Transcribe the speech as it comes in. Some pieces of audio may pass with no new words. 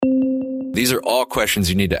These are all questions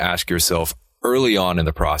you need to ask yourself early on in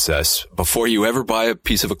the process, before you ever buy a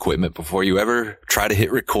piece of equipment, before you ever try to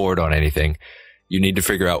hit record on anything. You need to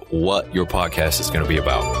figure out what your podcast is going to be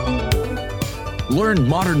about. Learn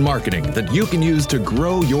modern marketing that you can use to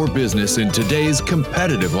grow your business in today's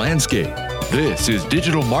competitive landscape. This is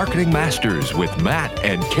Digital Marketing Masters with Matt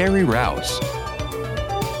and Carrie Rouse.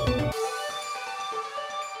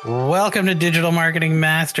 Welcome to Digital Marketing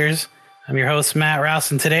Masters. I'm your host, Matt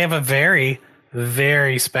Rouse, and today I have a very,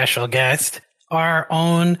 very special guest, our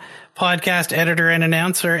own podcast editor and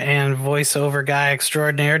announcer and voiceover guy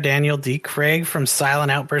extraordinaire, Daniel D. Craig from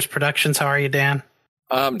Silent Outburst Productions. How are you, Dan?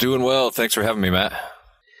 I'm doing well. Thanks for having me, Matt.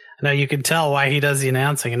 Now you can tell why he does the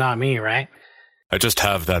announcing and not me, right? I just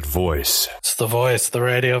have that voice. It's the voice, the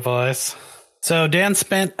radio voice. So Dan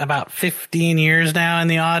spent about 15 years now in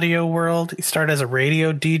the audio world. He started as a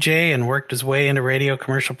radio DJ and worked his way into radio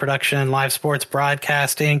commercial production, live sports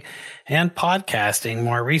broadcasting, and podcasting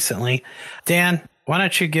more recently. Dan, why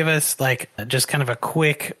don't you give us just kind of a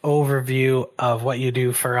quick overview of what you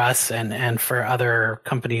do for us and for other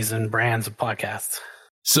companies and brands of podcasts?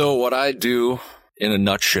 So what I do in a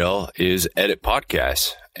nutshell is edit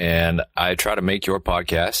podcasts. And I try to make your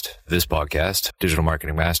podcast, this podcast, Digital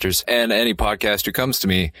Marketing Masters, and any podcast who comes to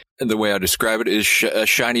me, the way I describe it is a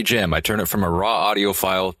shiny gem. I turn it from a raw audio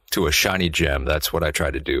file to a shiny gem. That's what I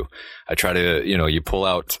try to do. I try to, you pull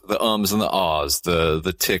out the ums and the ahs,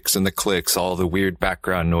 the ticks and the clicks, all the weird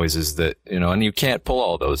background noises that, and you can't pull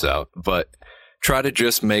all those out, but try to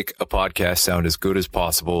just make a podcast sound as good as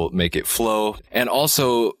possible, make it flow, and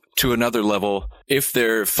also to another level, if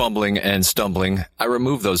they're fumbling and stumbling, I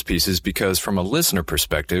remove those pieces because from a listener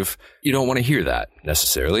perspective, you don't want to hear that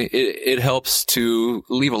necessarily. It helps to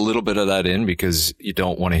leave a little bit of that in because you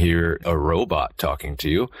don't want to hear a robot talking to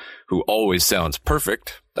you who always sounds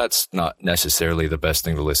perfect. That's not necessarily the best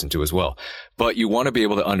thing to listen to as well. But you want to be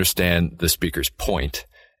able to understand the speaker's point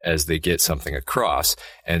as they get something across.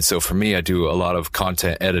 And so for me, I do a lot of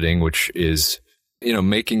content editing, which is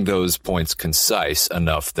making those points concise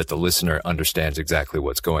enough that the listener understands exactly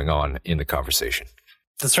what's going on in the conversation.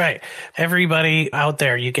 That's right. Everybody out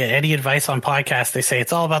there, you get any advice on podcasts, they say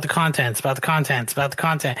it's all about the content, it's about the content, it's about the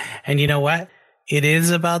content. And you know what? It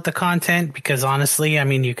is about the content because honestly,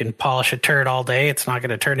 you can polish a turd all day. It's not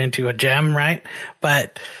going to turn into a gem, right?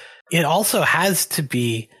 But it also has to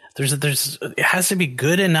be it has to be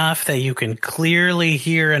good enough that you can clearly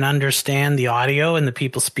hear and understand the audio and the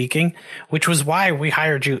people speaking, which was why we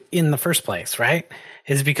hired you in the first place, right?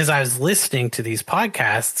 Is because I was listening to these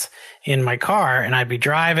podcasts in my car and I'd be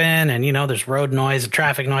driving and, there's road noise and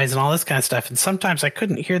traffic noise and all this kind of stuff. And sometimes I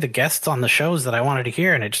couldn't hear the guests on the shows that I wanted to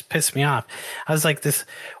hear and it just pissed me off. I was like, this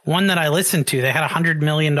one that I listened to, they had $100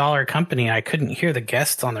 million company. I couldn't hear the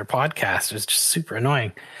guests on their podcast. It was just super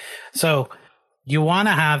annoying. So you want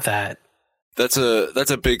to have that. That's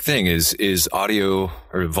a big thing is audio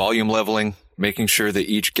or volume leveling, making sure that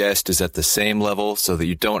each guest is at the same level so that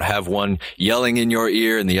you don't have one yelling in your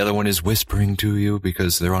ear and the other one is whispering to you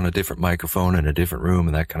because they're on a different microphone in a different room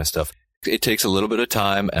and that kind of stuff. It takes a little bit of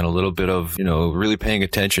time and a little bit of, really paying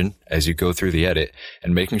attention as you go through the edit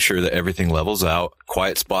and making sure that everything levels out.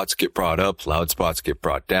 Quiet spots get brought up, loud spots get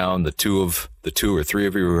brought down. The two or three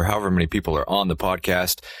of you or however many people are on the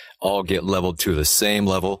podcast all get leveled to the same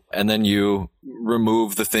level. And then you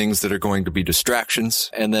remove the things that are going to be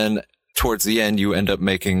distractions. And then towards the end, you end up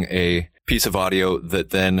making a piece of audio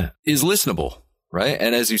that then is listenable, right?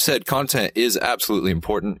 And as you said, content is absolutely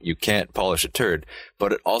important. You can't polish a turd,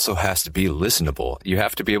 but it also has to be listenable. You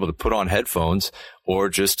have to be able to put on headphones or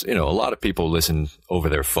just, a lot of people listen over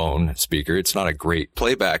their phone speaker. It's not a great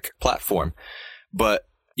playback platform, but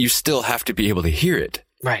you still have to be able to hear it.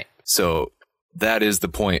 Right. So that is the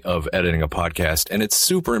point of editing a podcast. And it's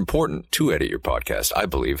super important to edit your podcast, I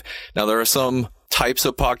believe. Now, there are some types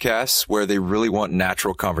of podcasts where they really want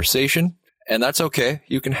natural conversation, and that's okay.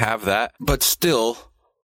 You can have that, but still,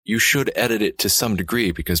 you should edit it to some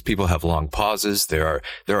degree because people have long pauses. There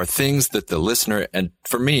are things that the listener, and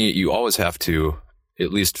for me, you always have to,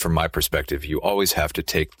 at least from my perspective, you always have to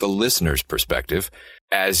take the listener's perspective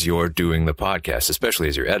as you're doing the podcast, especially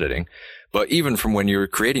as you're editing. But even from when you're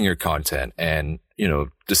creating your content and,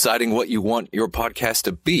 deciding what you want your podcast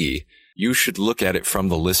to be, you should look at it from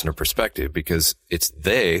the listener perspective because it's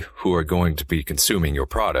they who are going to be consuming your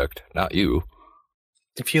product, not you.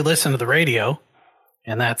 If you listen to the radio,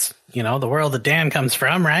 and that's, the world that Dan comes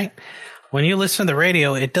from, right? When you listen to the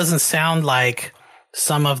radio, it doesn't sound like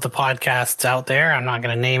some of the podcasts out there. I'm not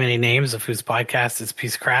going to name any names of whose podcast is a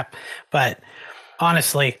piece of crap, but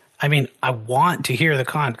honestly, I want to hear the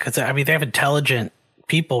content because they have intelligent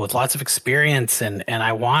people with lots of experience and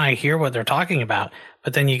I want to hear what they're talking about.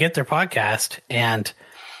 But then you get their podcast and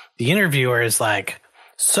the interviewer is like,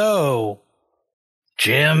 so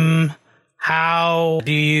Jim, how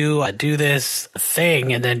do you do this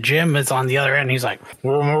thing? And then Jim is on the other end. And he's like,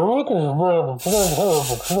 and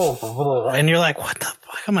you're like, what the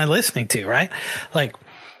fuck am I listening to? Right? Like,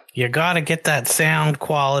 you got to get that sound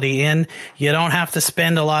quality in. You don't have to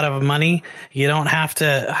spend a lot of money. You don't have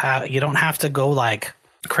to go like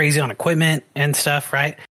crazy on equipment and stuff,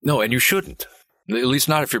 right? No, and you shouldn't. At least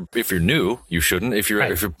not if you're new. You shouldn't. If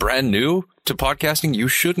you're brand new to podcasting, you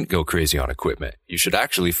shouldn't go crazy on equipment. You should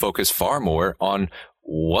actually focus far more on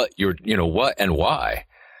what what and why.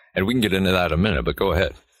 And we can get into that in a minute, but go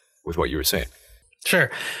ahead with what you were saying.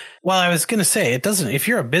 Sure. Well, I was going to say, if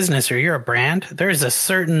you're a business or you're a brand, there's a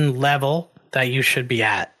certain level that you should be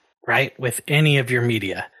at, right? With any of your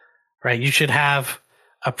media, right? You should have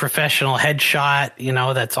a professional headshot,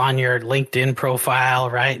 that's on your LinkedIn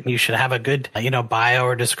profile, right? And you should have a good, bio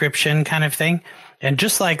or description kind of thing. And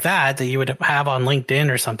just like that you would have on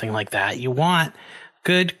LinkedIn or something like that, you want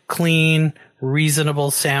good, clean,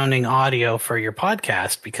 reasonable sounding audio for your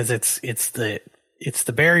podcast because it's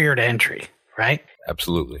the barrier to entry, right?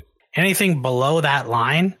 Absolutely. Anything below that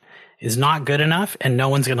line is not good enough and no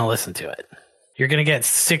one's going to listen to it. You're going to get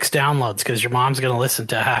 6 downloads because your mom's going to listen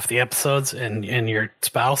to half the episodes and your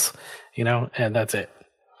spouse, and that's it.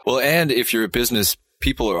 Well, and if you're a business,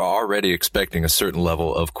 people are already expecting a certain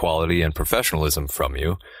level of quality and professionalism from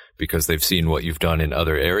you because they've seen what you've done in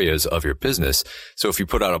other areas of your business. So if you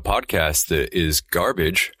put out a podcast that is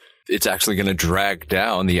garbage, it's actually going to drag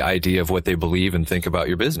down the idea of what they believe and think about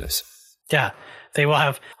your business. Yeah. They will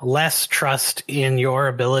have less trust in your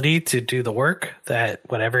ability to do the work that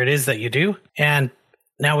whatever it is that you do. And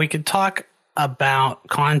now we could talk about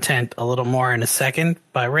content a little more in a second,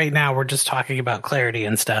 but right now we're just talking about clarity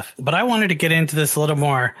and stuff. But I wanted to get into this a little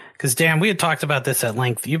more because, Dan, we had talked about this at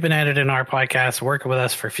length. You've been editing our podcast, working with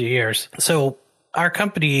us for a few years. So our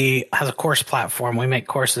company has a course platform. We make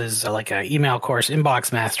courses like an email course,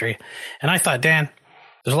 Inbox Mastery. And I thought, Dan,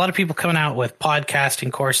 there's a lot of people coming out with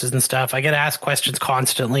podcasting courses and stuff. I get asked questions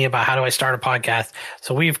constantly about how do I start a podcast.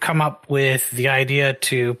 So we've come up with the idea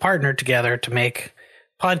to partner together to make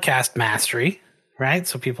podcast mastery, right?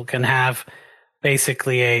 So people can have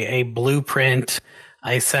basically a blueprint,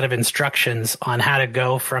 a set of instructions on how to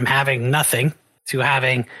go from having nothing to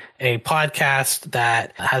having a podcast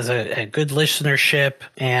that has a good listenership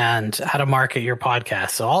and how to market your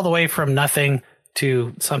podcast. So all the way from nothing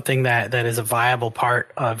to something that is a viable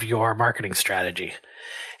part of your marketing strategy.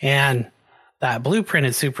 And that blueprint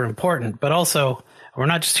is super important, but also we're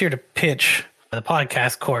not just here to pitch the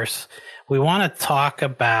podcast course. We want to talk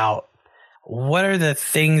about what are the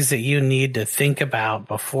things that you need to think about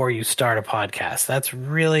before you start a podcast. That's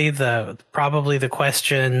really probably the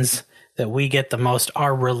questions that we get the most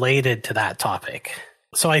are related to that topic.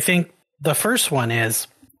 So I think the first one is,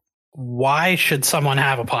 why should someone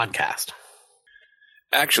have a podcast?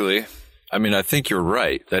 Actually, I think you're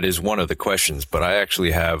right. That is one of the questions, but I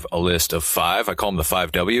actually have a list of 5. I call them the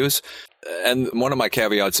 5 W's. And one of my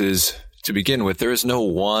caveats is, to begin with, there is no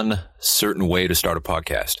one certain way to start a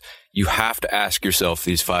podcast. You have to ask yourself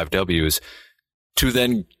these 5 W's to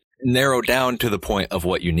then narrow down to the point of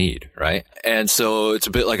what you need, right? And so it's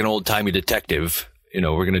a bit like an old-timey detective.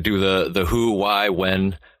 We're going to do the who, why,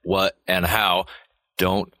 when, what, and how.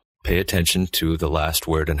 Don't pay attention to the last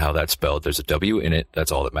word and how that's spelled. There's a W in it.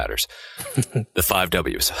 That's all that matters. The 5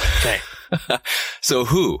 W's. Okay. So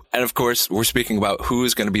who? And of course, we're speaking about who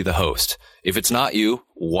is going to be the host. If it's not you,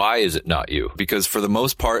 why is it not you? Because for the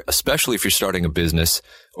most part, especially if you're starting a business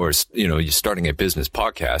or, you're starting a business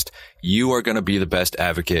podcast, you are going to be the best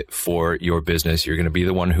advocate for your business. You're going to be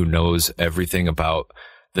the one who knows everything about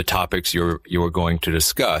the topics you're going to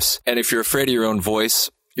discuss. And if you're afraid of your own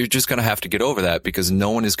voice, you're just going to have to get over that because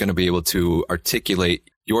no one is going to be able to articulate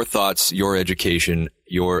your thoughts, your education,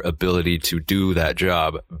 your ability to do that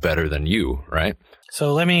job better than you, right?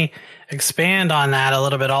 So let me expand on that a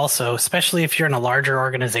little bit also, especially if you're in a larger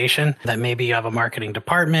organization that maybe you have a marketing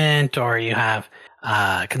department or you have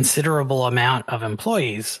a considerable amount of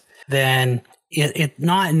employees, then it's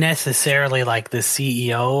not necessarily like the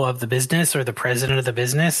CEO of the business or the president of the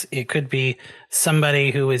business. It could be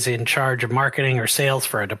somebody who is in charge of marketing or sales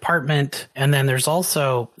for a department. And then there's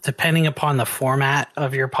also, depending upon the format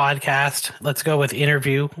of your podcast, let's go with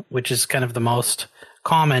interview, which is kind of the most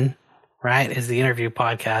common, right? Is the interview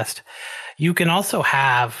podcast. You can also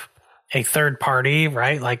have a third party,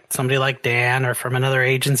 right? Like somebody like Dan or from another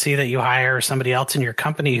agency that you hire or somebody else in your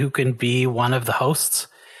company who can be one of the hosts.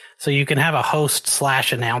 So you can have a host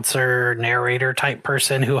 / announcer, narrator type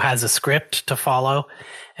person who has a script to follow.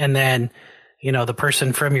 And then, the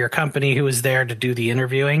person from your company who is there to do the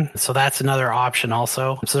interviewing. So that's another option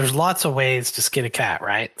also. So there's lots of ways to skin a cat,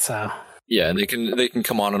 right? So yeah, and they can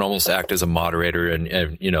come on and almost act as a moderator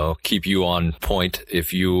and keep you on point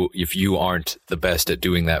if you aren't the best at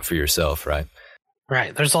doing that for yourself, right?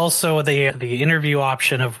 Right. There's also the interview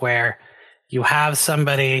option of where you have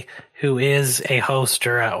somebody who is a host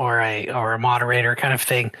or a moderator kind of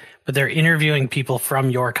thing, but they're interviewing people from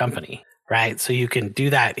your company, right? So you can do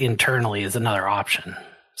that internally is another option,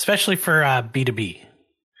 especially for B2B.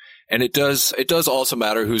 And it does also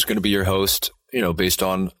matter who's going to be your host, based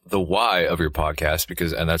on the why of your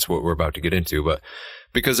podcast, and that's what we're about to get into. But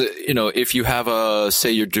because, if you have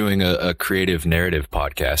say you're doing a creative narrative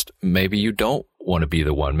podcast, maybe you don't want to be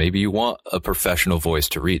the one. Maybe you want a professional voice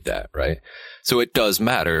to read that, right? So it does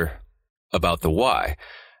matter about the why.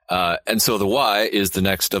 And so the why is the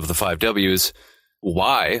next of the 5 W's.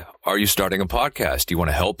 Why are you starting a podcast? Do you want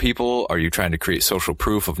to help people? Are you trying to create social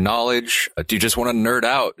proof of knowledge? Do you just want to nerd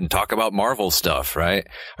out and talk about Marvel stuff, right?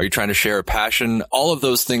 Are you trying to share a passion? All of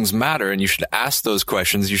those things matter, and you should ask those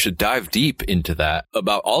questions. You should dive deep into that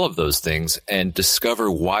about all of those things and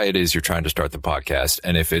discover why it is you're trying to start the podcast.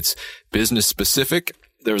 And if it's business specific,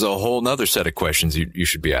 there's a whole nother set of questions you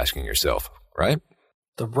should be asking yourself, right?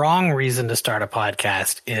 The wrong reason to start a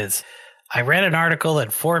podcast is I read an article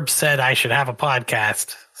that Forbes said I should have a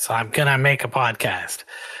podcast, so I'm going to make a podcast.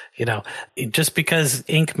 Just because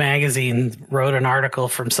Inc. magazine wrote an article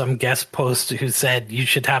from some guest post who said you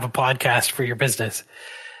should have a podcast for your business.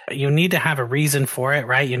 You need to have a reason for it,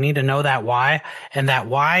 right? You need to know that why, and that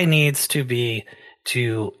why needs to be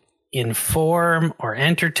to inform or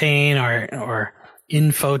entertain or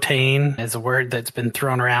infotain is a word that's been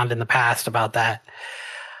thrown around in the past about that.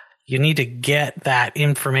 You need to get that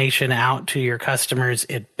information out to your customers.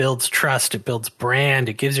 It builds trust. It builds brand.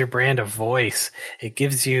 It gives your brand a voice. It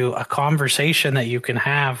gives you a conversation that you can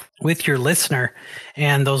have with your listener.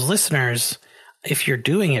 And those listeners, if you're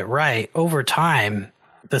doing it right over time,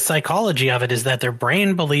 the psychology of it is that their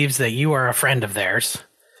brain believes that you are a friend of theirs,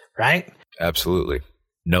 right? Absolutely.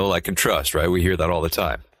 Know, like, and trust, right? We hear that all the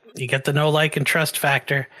time. You get the know, like, and trust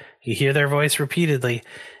factor. You hear their voice repeatedly,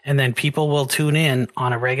 and then people will tune in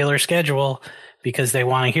on a regular schedule because they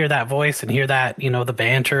want to hear that voice and hear that, the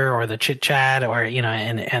banter or the chit chat or,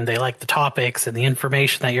 and they like the topics and the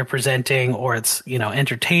information that you're presenting, or it's,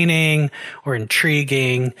 entertaining or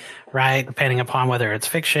intriguing, right? Depending upon whether it's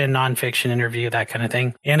fiction, nonfiction, interview, that kind of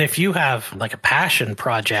thing. And if you have like a passion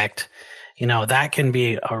project, that can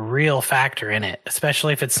be a real factor in it,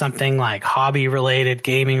 especially if it's something like hobby related,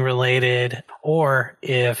 gaming related, or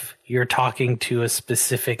if you're talking to a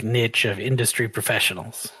specific niche of industry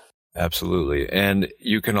professionals. Absolutely. And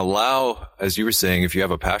you can allow, as you were saying, if you have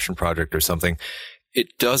a passion project or something,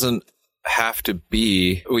 it doesn't have to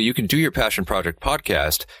be, you can do your passion project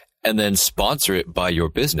podcast and then sponsor it by your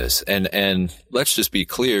business. And let's just be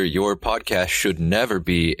clear, your podcast should never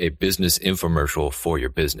be a business infomercial for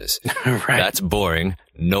your business. Right. That's boring.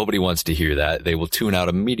 Nobody wants to hear that. They will tune out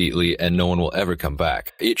immediately and no one will ever come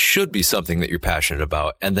back. It should be something that you're passionate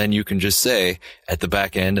about. And then you can just say at the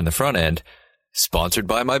back end and the front end, sponsored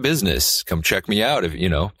by my business. Come check me out,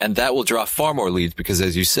 and that will draw far more leads because,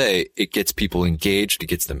 as you say, it gets people engaged. It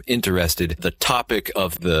gets them interested. The topic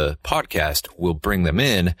of the podcast will bring them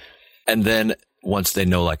in. And then once they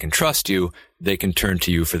know, like, and trust you, they can turn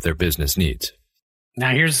to you for their business needs.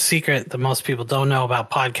 Now, here's a secret that most people don't know about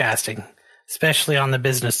podcasting, especially on the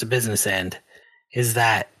business to business end, is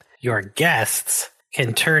that your guests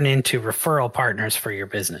can turn into referral partners for your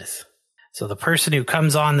business. So the person who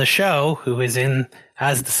comes on the show who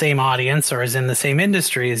has the same audience or is in the same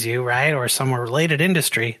industry as you, right? Or some related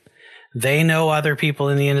industry, they know other people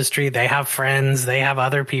in the industry. They have friends. They have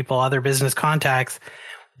other people, other business contacts.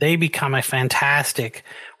 They become a fantastic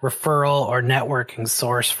referral or networking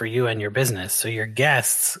source for you and your business. So your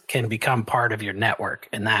guests can become part of your network.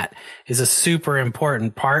 And that is a super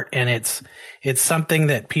important part. And it's something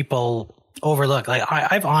that people overlook. Like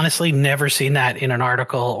I've honestly never seen that in an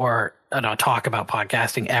article or talk about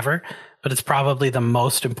podcasting ever, but it's probably the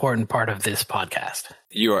most important part of this podcast.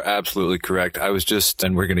 You are absolutely correct. I was just,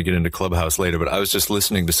 and we're going to get into Clubhouse later, but I was just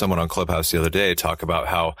listening to someone on Clubhouse the other day talk about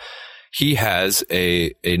how he has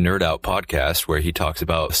a Nerd Out podcast where he talks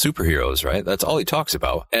about superheroes, right? That's all he talks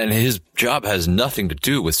about. And his job has nothing to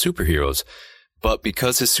do with superheroes. But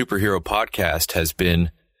because his superhero podcast has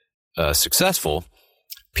been successful,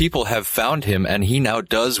 people have found him, and he now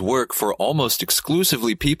does work for almost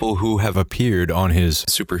exclusively people who have appeared on his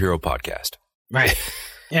superhero podcast. Right.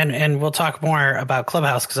 And we'll talk more about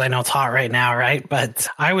Clubhouse because I know it's hot right now, right? But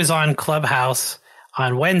I was on Clubhouse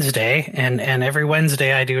on Wednesday, and every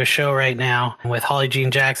Wednesday I do a show right now with Holly Jean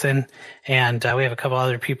Jackson, and we have a couple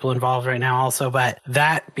other people involved right now also. But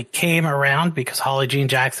that became around because Holly Jean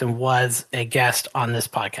Jackson was a guest on this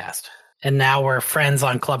podcast, and now we're friends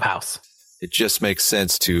on Clubhouse. It just makes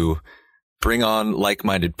sense to bring on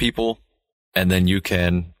like-minded people, and then you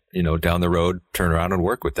can, down the road, turn around and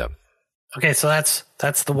work with them. Okay, so that's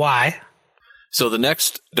the why. So the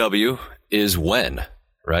next W is when,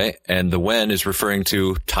 right? And the when is referring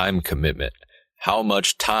to time commitment. How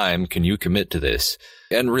much time can you commit to this?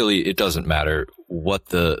 And really, it doesn't matter what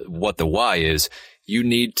the why is. You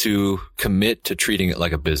need to commit to treating it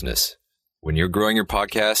like a business. When you're growing your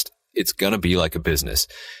podcast, it's going to be like a business.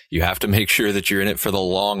 You have to make sure that you're in it for the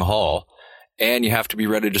long haul, and you have to be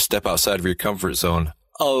ready to step outside of your comfort zone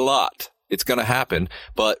a lot. It's going to happen.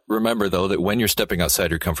 But remember, though, that when you're stepping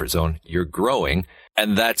outside your comfort zone, you're growing,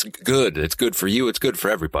 and that's good. It's good for you. It's good for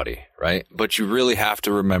everybody, right? But you really have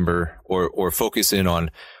to remember or focus in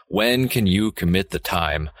on when can you commit the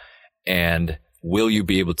time, and will you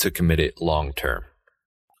be able to commit it long term?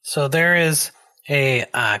 So there is a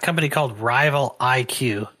company called Rival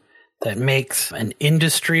IQ that makes an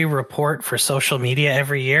industry report for social media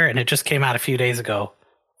every year, and it just came out a few days ago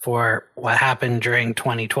for what happened during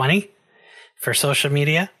 2020 for social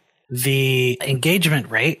media. The engagement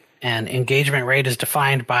rate, and engagement rate is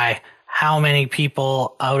defined by how many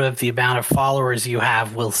people out of the amount of followers you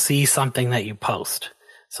have will see something that you post.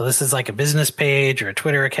 So this is like a business page or a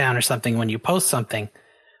Twitter account or something. When you post something,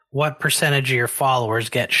 what percentage of your followers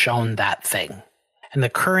get shown that thing? And the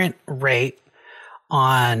current rate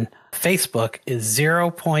on Facebook is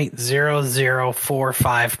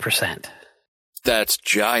 0.0045%. That's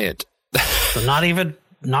giant. So not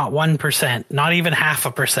 1%, not even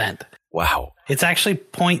 0.5%. Wow. It's actually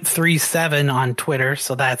 0.37 on Twitter.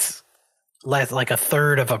 So that's like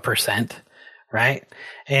 1/3%, right?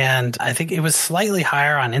 And I think it was slightly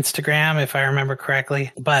higher on Instagram, if I remember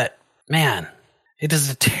correctly. But man, it is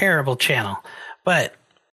a terrible channel. But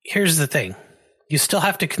here's the thing. You still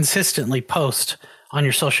have to consistently post on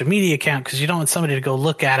your social media account because you don't want somebody to go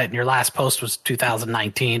look at it and your last post was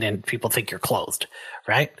 2019 and people think you're closed,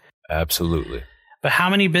 right? Absolutely. But how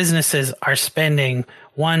many businesses are spending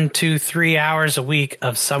 1, 2, 3 hours a week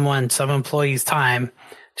of some employee's time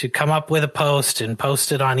to come up with a post and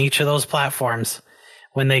post it on each of those platforms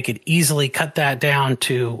when they could easily cut that down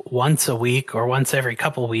to once a week or once every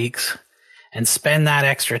couple weeks and spend that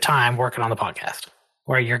extra time working on the podcast,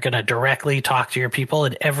 where you're going to directly talk to your people,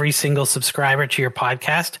 and every single subscriber to your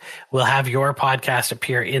podcast will have your podcast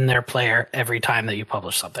appear in their player every time that you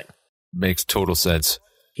publish something. Makes total sense.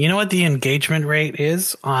 You know what the engagement rate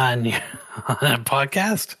is on a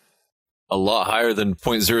podcast? A lot higher than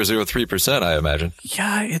 0.003%, I imagine.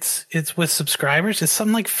 Yeah, it's with subscribers. It's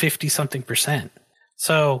something like 50-something%.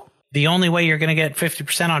 So the only way you're going to get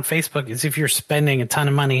 50% on Facebook is if you're spending a ton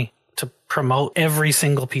of money to promote every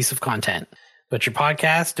single piece of content. But your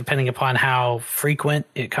podcast, depending upon how frequent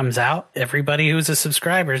it comes out, everybody who's a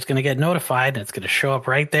subscriber is going to get notified, and it's going to show up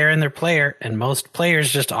right there in their player. And most players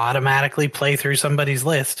just automatically play through somebody's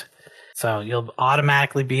list. So you'll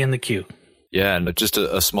automatically be in the queue. Yeah, and just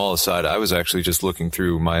a small aside, I was actually just looking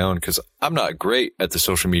through my own, because I'm not great at the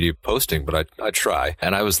social media posting, but I try.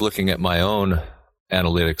 And I was looking at my own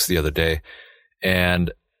analytics the other day,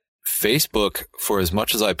 and Facebook, for as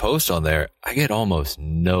much as I post on there, I get almost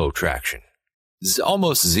no traction.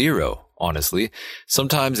 Almost zero, honestly.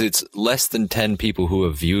 Sometimes it's less than 10 people who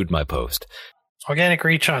have viewed my post. Organic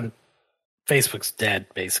reach on Facebook's dead,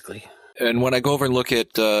 basically. And when I go over and look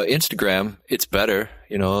at Instagram, it's better.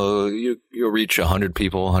 You'll reach 100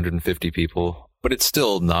 people, 150 people, but it's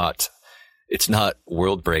still not, it's not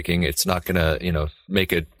world breaking. It's not going to,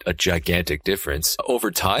 make a gigantic difference. Over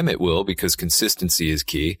time it will, because consistency is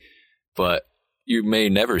key, but you may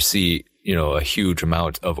never see a huge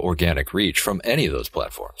amount of organic reach from any of those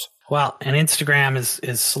platforms. Well, and Instagram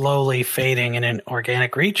is slowly fading in an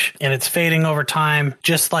organic reach, and it's fading over time,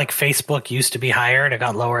 just like Facebook used to be higher, and it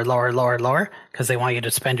got lower, because they want you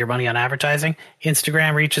to spend your money on advertising.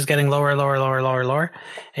 Instagram reach is getting lower.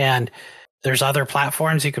 And there's other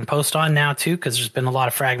platforms you can post on now too, because there's been a lot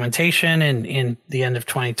of fragmentation in the end of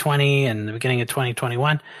 2020 and the beginning of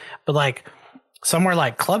 2021. But like somewhere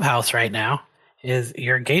like Clubhouse right now, is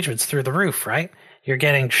your engagement's through the roof, right? You're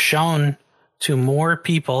getting shown to more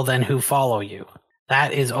people than who follow you.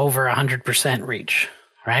 That is over 100% reach,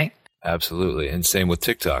 right? Absolutely. And same with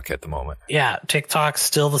TikTok at the moment. Yeah, TikTok's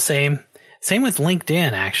still the same. Same with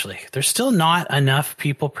LinkedIn, actually. There's still not enough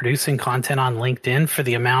people producing content on LinkedIn for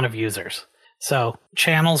the amount of users. So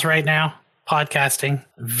channels right now, podcasting,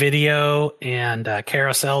 video, and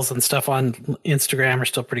carousels and stuff on Instagram are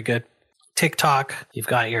still pretty good. TikTok, you've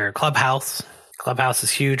got your Clubhouse. Clubhouse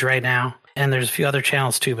is huge right now. And there's a few other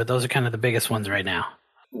channels too, but those are kind of the biggest ones right now.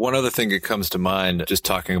 One other thing that comes to mind, just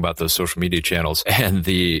talking about those social media channels and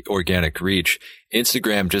the organic reach,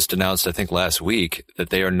 Instagram just announced, I think last week,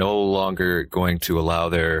 that they are no longer going to allow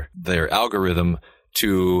their algorithm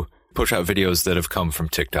to push out videos that have come from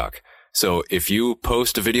TikTok. So if you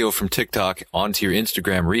post a video from TikTok onto your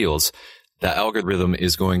Instagram Reels, that algorithm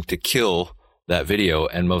is going to kill that video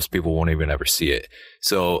and most people won't even ever see it.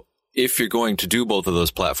 So if you're going to do both of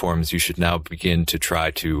those platforms, you should now begin to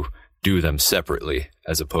try to do them separately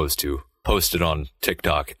as opposed to post it on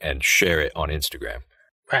TikTok and share it on Instagram.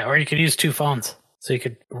 Right. Or you could use two phones. So you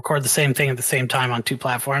could record the same thing at the same time on two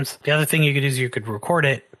platforms. The other thing you could do is you could record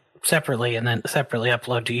it separately and then separately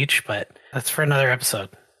upload to each, but that's for another episode.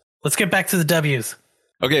 Let's get back to the W's.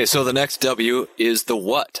 Okay. So the next W is the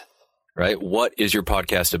what, right? What is your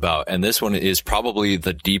podcast about? And this one is probably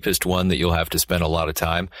the deepest one that you'll have to spend a lot of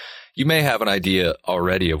time. You may have an idea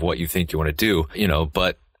already of what you think you want to do,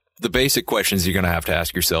 but the basic questions you're going to have to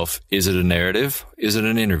ask yourself, is it a narrative? Is it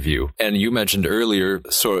an interview? And you mentioned earlier,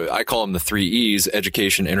 so I call them the 3 E's,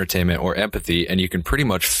 education, entertainment, or empathy. And you can pretty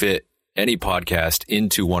much fit any podcast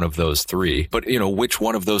into one of those 3. But, which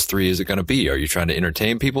one of those 3 is it going to be? Are you trying to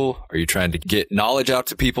entertain people? Are you trying to get knowledge out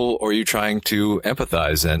to people? Or are you trying to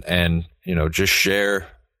empathize and just share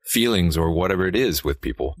feelings or whatever it is with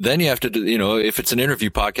people? Then you have to, if it's an interview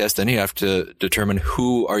podcast, then you have to determine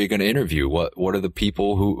who are you going to interview? What are the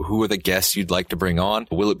people who are the guests you'd like to bring on?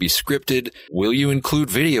 Will it be scripted? Will you include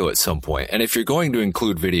video at some point? And if you're going to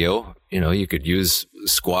include video, you could use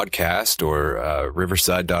Squadcast or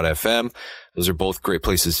Riverside.fm. Those are both great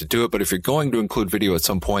places to do it. But if you're going to include video at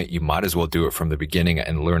some point, you might as well do it from the beginning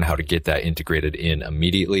and learn how to get that integrated in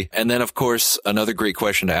immediately. And then, of course, another great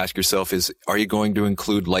question to ask yourself is, are you going to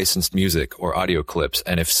include licensed music or audio clips?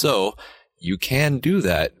 And if so, you can do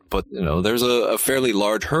that. But, there's a fairly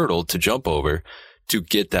large hurdle to jump over to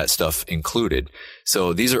get that stuff included.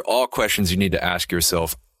 So these are all questions you need to ask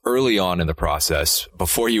yourself early on in the process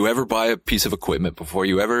before you ever buy a piece of equipment, before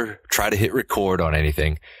you ever try to hit record on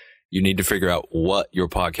anything. You need to figure out what your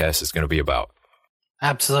podcast is going to be about.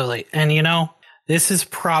 Absolutely. And this is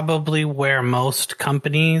probably where most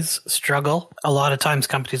companies struggle. A lot of times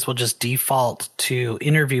companies will just default to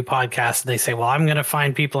interview podcasts. They say, well, I'm going to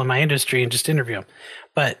find people in my industry and just interview them.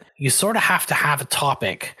 But you sort of have to have a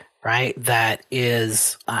topic, right? That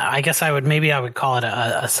is, I guess I would call it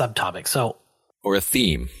a subtopic. So, or a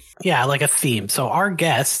theme. Yeah, like a theme. So our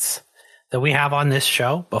guests that we have on this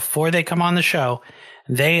show, before they come on the show,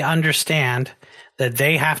 they understand that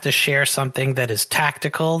they have to share something that is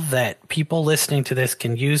tactical that people listening to this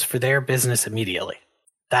can use for their business immediately.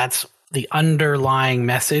 That's the underlying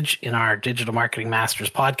message in our Digital Marketing Masters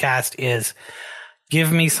podcast is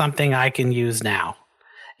give me something I can use now.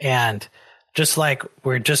 And just like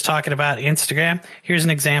we're just talking about Instagram, here's an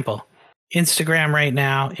example. Instagram right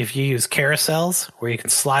now, if you use carousels where you can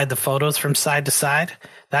slide the photos from side to side,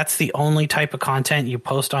 that's the only type of content you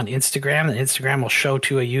post on Instagram, and Instagram will show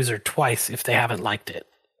to a user twice if they haven't liked it.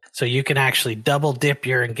 So you can actually double dip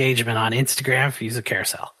your engagement on Instagram if you use a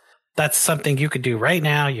carousel. That's something you could do right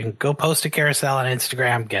now. You can go post a carousel on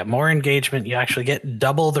Instagram, get more engagement. You actually get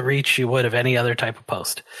double the reach you would of any other type of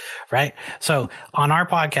post, right? So on our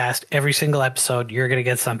podcast, every single episode, you're going to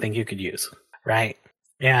get something you could use, right?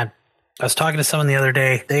 And I was talking to someone the other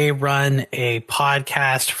day. They run a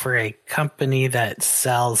podcast for a company that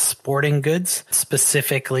sells sporting goods,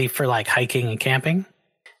 specifically for like hiking and camping.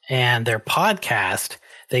 And their podcast,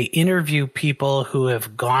 they interview people who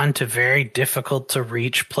have gone to very difficult to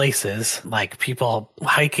reach places, like people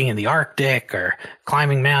hiking in the Arctic or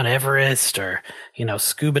climbing Mount Everest or,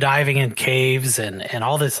 scuba diving in caves and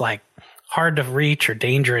all this like hard to reach or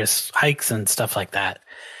dangerous hikes and stuff like that.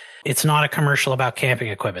 It's not a commercial about camping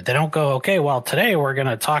equipment. They don't go, okay, well, today we're going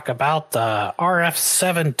to talk about the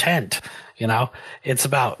RF7 tent. It's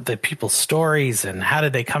about the people's stories and how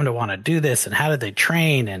did they come to want to do this and how did they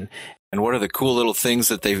train and what are the cool little things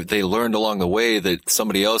that they learned along the way that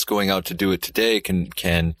somebody else going out to do it today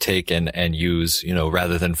can take and use,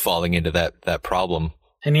 rather than falling into that problem.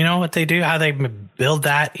 And you know what they do, how they build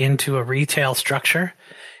that into a retail structure?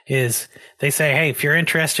 Is they say, hey, if you're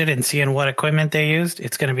interested in seeing what equipment they used,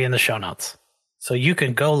 it's going to be in the show notes. So you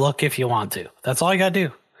can go look if you want to. That's all you got to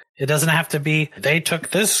do. It doesn't have to be, they took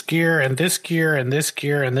this gear and this gear and this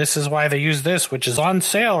gear, and this is why they use this, which is on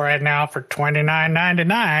sale right now for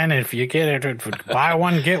 $29.99. If you get it, buy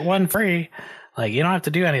one, get one free. Like, you don't have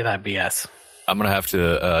to do any of that BS. I'm going to have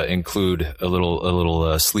to include a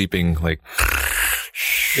little sleeping, like,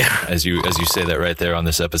 as you say that right there on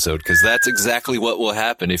this episode, because that's exactly what will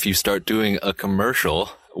happen if you start doing a commercial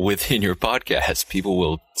within your podcast. People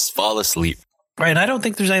will fall asleep. Right. I don't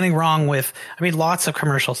think there's anything wrong with, I mean, lots of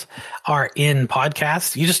commercials are in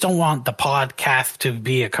podcasts. You just don't want the podcast to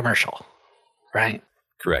be a commercial, right?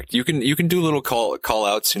 Correct. You can do little call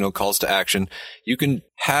outs, calls to action. You can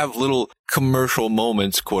have little commercial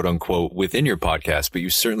moments, quote unquote, within your podcast, but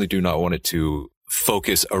you certainly do not want it to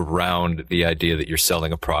focus around the idea that you're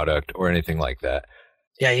selling a product or anything like that.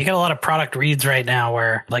 Yeah, you get a lot of product reads right now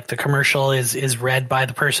where like the commercial is read by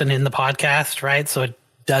the person in the podcast, right? So it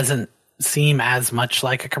doesn't seem as much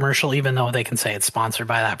like a commercial, even though they can say it's sponsored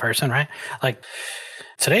by that person, right? Like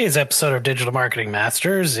today's episode of Digital Marketing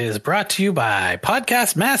Masters is brought to you by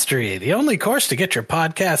Podcast Mastery, the only course to get your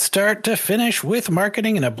podcast start to finish with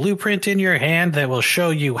marketing and a blueprint in your hand that will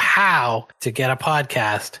show you how to get a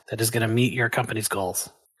podcast that is going to meet your company's goals.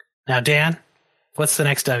 Now, Dan, what's the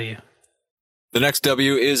next W? The next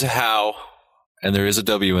W is how, and there is a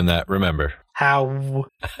W in that, remember. How?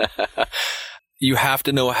 You have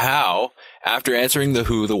to know how. After answering the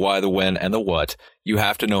who, the why, the when, and the what, you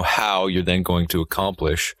have to know how you're then going to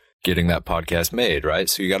accomplish getting that podcast made, right?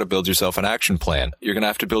 So you got to build yourself an action plan. You're going to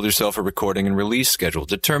have to build yourself a recording and release schedule.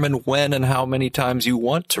 Determine when and how many times you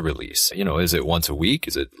want to release. Is it once a week?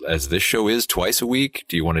 Is it, as this show is, twice a week?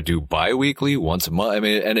 Do you want to do bi-weekly, once a month? I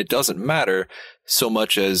mean, and it doesn't matter so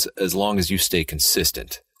much as long as you stay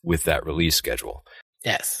consistent with that release schedule.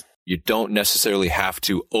 Yes. You don't necessarily have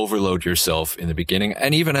to overload yourself in the beginning.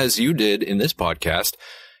 And even as you did in this podcast,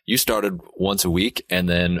 you started once a week. And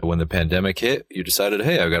then when the pandemic hit, you decided,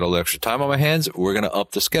 hey, I've got a little extra time on my hands. We're going to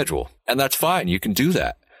up the schedule. And that's fine. You can do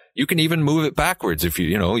that. You can even move it backwards if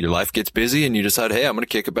your life gets busy and you decide, hey, I'm going to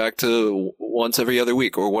kick it back to once every other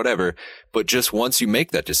week or whatever. But just once you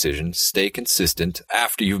make that decision, stay consistent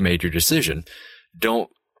after you've made your decision. Don't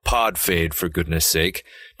pod fade, for goodness sake.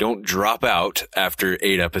 Don't drop out after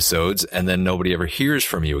 8 episodes and then nobody ever hears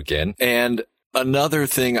from you again. And another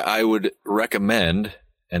thing I would recommend,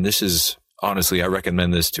 and this is honestly, I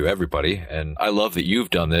recommend this to everybody, and I love that you've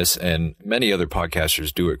done this, and many other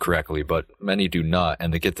podcasters do it correctly, but many do not,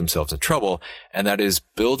 and they get themselves in trouble, and that is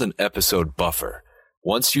build an episode buffer.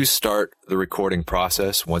 Once you start the recording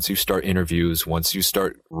process, once you start interviews, once you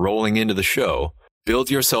start rolling into the show, build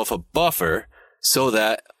yourself a buffer so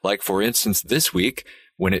that, like for instance, this week,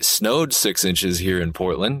 when it snowed 6 inches here in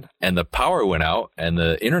Portland and the power went out and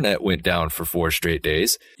the internet went down for 4 straight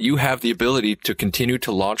days, you have the ability to continue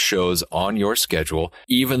to launch shows on your schedule,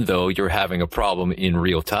 even though you're having a problem in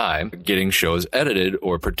real time getting shows edited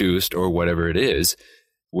or produced or whatever it is.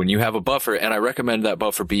 When you have a buffer, and I recommend that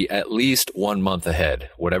buffer be at least 1 month ahead.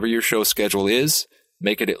 Whatever your show schedule is,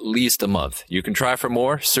 make it at least a month. You can try for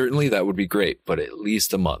more. Certainly that would be great, but at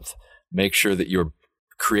least a month. Make sure that you're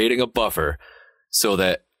creating a buffer so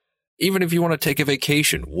that even if you want to take a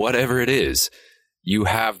vacation, whatever it is, you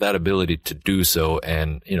have that ability to do so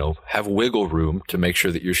and, have wiggle room to make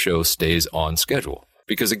sure that your show stays on schedule.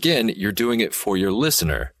 Because again, you're doing it for your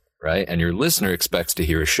listener, right? And your listener expects to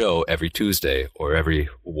hear a show every Tuesday or every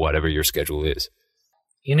whatever your schedule is.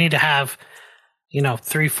 You need to have,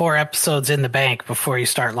 3-4 episodes in the bank before you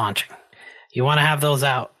start launching. You want to have those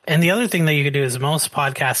out. And the other thing that you can do is most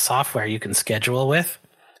podcast software you can schedule with.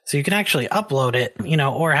 So you can actually upload it,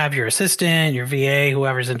 or have your assistant, your VA,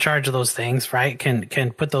 whoever's in charge of those things, right,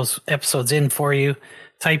 can put those episodes in for you,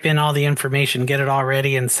 type in all the information, get it all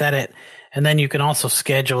ready and set it. And then you can also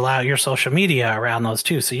schedule out your social media around those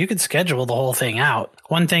too. So you can schedule the whole thing out.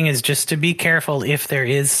 One thing is just to be careful if there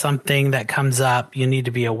is something that comes up, you need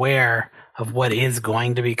to be aware of what is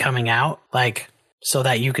going to be coming out, so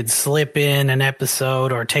that you could slip in an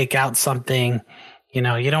episode or take out something. You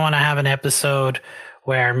don't want to have an episode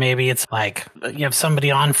where maybe it's like you have somebody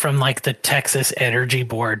on from the Texas Energy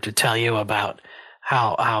Board to tell you about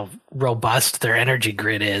how robust their energy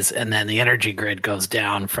grid is, and then the energy grid goes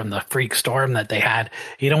down from the freak storm that they had.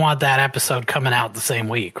 You don't want that episode coming out the same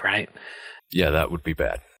week, right? Yeah, that would be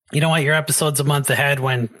bad. You don't want your episodes a month ahead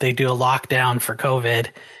when they do a lockdown for COVID,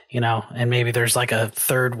 and maybe there's a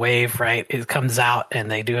third wave, right? It comes out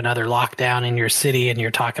and they do another lockdown in your city and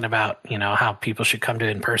you're talking about, how people should come to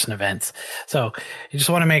in-person events. So you just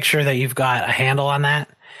want to make sure that you've got a handle on that.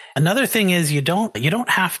 Another thing is you don't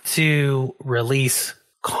have to release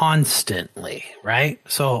constantly, right?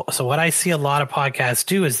 So what I see a lot of podcasts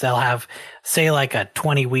do is they'll have, say, a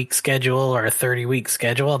 20-week schedule or a 30-week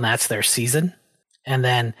schedule, and that's their season. And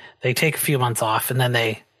then they take a few months off and then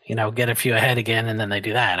they, get a few ahead again, and then they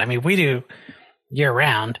do that. I mean, we do, year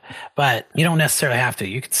round, but you don't necessarily have to.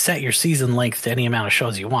 You can set your season length to any amount of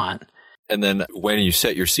shows you want. And then when you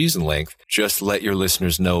set your season length, just let your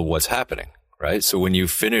listeners know what's happening, right? So when you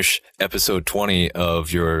finish episode 20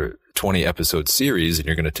 of your 20 episode series and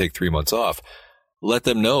you're going to take 3 months off, let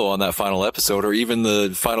them know on that final episode, or even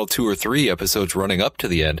the final 2 or 3 episodes running up to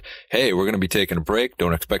the end, hey, we're going to be taking a break.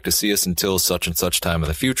 Don't expect to see us until such and such time in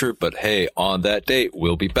the future. But hey, on that date,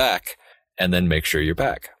 we'll be back. And then make sure you're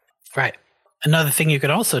back. Right. Another thing you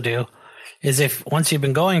could also do is if once you've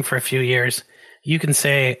been going for a few years, you can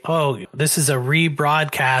say, oh, this is a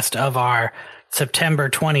rebroadcast of our September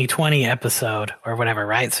 2020 episode or whatever,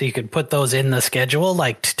 right? So you could put those in the schedule,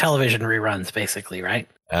 like television reruns, basically, right?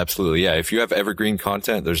 Absolutely. Yeah. If you have evergreen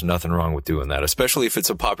content, there's nothing wrong with doing that, especially if it's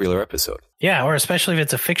a popular episode. Yeah. Or especially if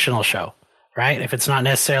it's a fictional show, right? If it's not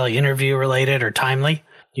necessarily interview related or timely,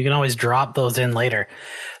 you can always drop those in later.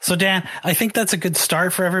 So Dan, I think that's a good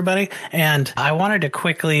start for everybody. And I wanted to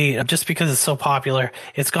quickly, just because it's so popular,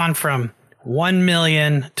 it's gone from 1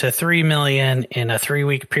 million to 3 million in a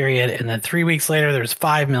 3-week period. And then 3 weeks later, there's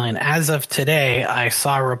 5 million. As of today, I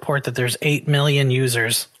saw a report that there's 8 million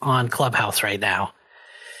users on Clubhouse right now.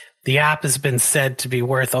 The app has been said to be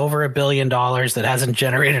worth over $1 billion that hasn't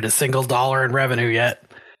generated a single dollar in revenue yet,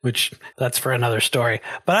 which that's for another story.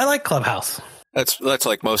 But I like Clubhouse. That's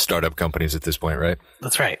like most startup companies at this point, right?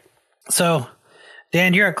 That's right. So,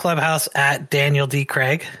 Dan, you're at Clubhouse at Daniel D.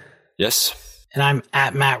 Craig. Yes. And I'm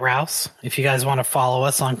at Matt Rouse, if you guys want to follow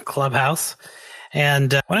us on Clubhouse.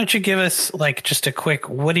 And why don't you give us like just a quick,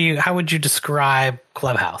 how would you describe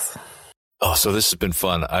Clubhouse? Oh, so this has been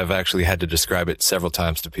fun. I've actually had to describe it several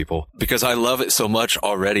times to people because I love it so much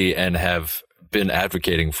already and have been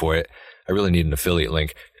advocating for it. I really need an affiliate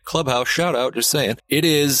link. Clubhouse, shout out, just saying. It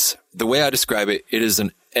is, the way I describe it, it is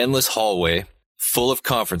an endless hallway full of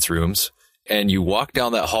conference rooms. And you walk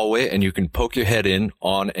down that hallway and you can poke your head in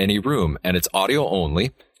on any room. And it's audio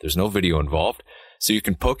only. There's no video involved. So you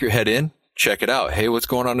can poke your head in, check it out. Hey, what's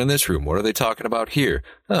going on in this room? What are they talking about here?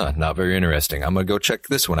 Not very interesting. I'm going to go check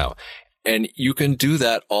this one out. And you can do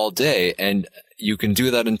that all day, and you can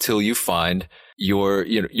do that until you find your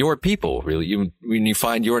people, really. When you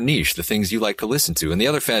find your niche, the things you like to listen to. And the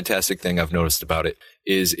other fantastic thing I've noticed about it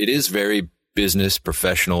is very business,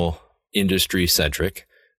 professional, industry centric,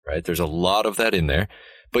 right? There's a lot of that in there,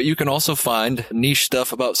 but you can also find niche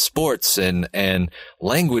stuff about sports and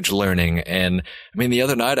language learning. And I mean, the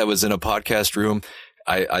other night I was in a podcast room.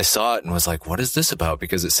 I saw it and was like, what is this about?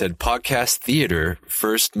 Because it said podcast theater,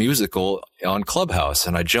 first musical on Clubhouse.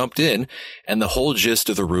 And I jumped in, and the whole gist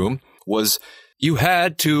of the room was you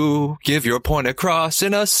had to give your point across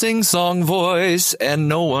in a sing-song voice, and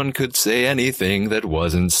no one could say anything that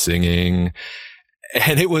wasn't singing.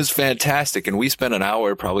 And it was fantastic. And we spent an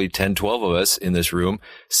hour, probably 10, 12 of us in this room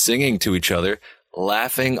singing to each other,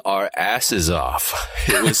 laughing our asses off.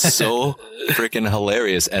 It was so freaking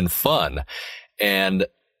hilarious and fun. And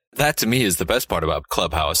that to me is the best part about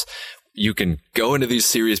Clubhouse. You can go into these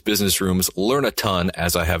serious business rooms, learn a ton,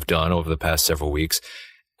 as I have done over the past several weeks.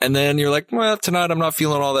 And then you're like, well, tonight I'm not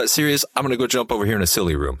feeling all that serious. I'm going to go jump over here in a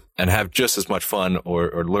silly room and have just as much fun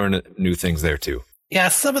or learn new things there too. Yeah,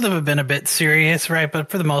 some of them have been a bit serious, right? But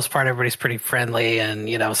for the most part, everybody's pretty friendly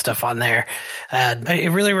and, stuff on there.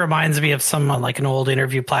 It really reminds me of someone like an old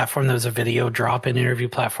interview platform. There was a video drop-in interview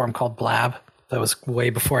platform called Blab that was way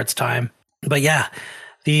before its time. But yeah,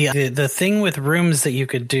 the thing with rooms that you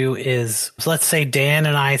could do is, so let's say Dan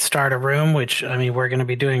and I start a room, which, I mean, we're going to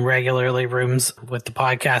be doing regularly rooms with the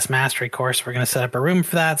podcast mastery course. We're going to set up a room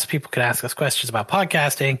for that so people can ask us questions about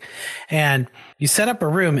podcasting. And you set up a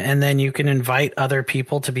room and then you can invite other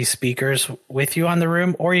people to be speakers with you on the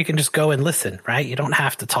room, or you can just go and listen, right? You don't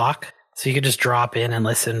have to talk. So you can just drop in and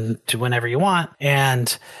listen to whenever you want.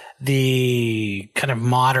 And the kind of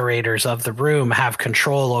moderators of the room have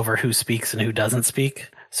control over who speaks and who doesn't speak.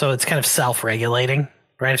 So it's kind of self-regulating,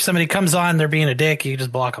 right? If somebody comes on, they're being a dick, you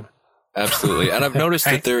just block them. Absolutely. And I've noticed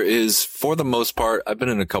right? that there is, for the most part, I've been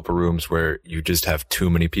in a couple rooms where you just have too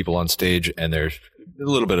many people on stage and there's a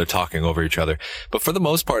little bit of talking over each other. But for the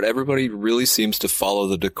most part, everybody really seems to follow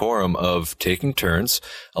the decorum of taking turns,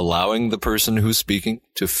 allowing the person who's speaking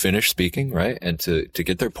to finish speaking, right? And to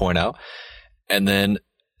get their point out. And then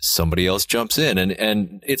somebody else jumps in,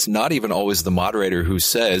 and it's not even always the moderator who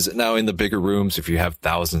says. Now in the bigger rooms, if you have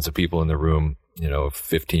thousands of people in the room,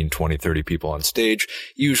 15, 20, 30 people on stage,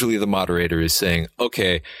 usually the moderator is saying,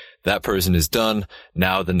 okay, that person is done.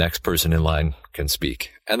 Now the next person in line can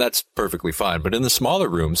speak. And that's perfectly fine. But in the smaller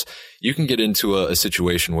rooms, you can get into a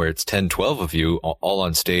situation where it's 10, 12 of you all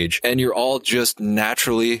on stage, and you're all just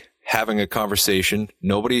naturally having a conversation.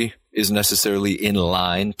 Nobody is necessarily in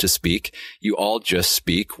line to speak. You all just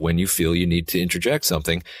speak when you feel you need to interject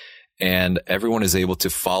something. And everyone is able to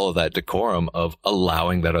follow that decorum of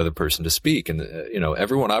allowing that other person to speak. And,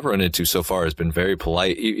 everyone I've run into so far has been very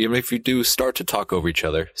polite. Even if you do start to talk over each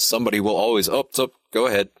other, somebody will always, go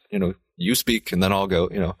ahead. You speak and then I'll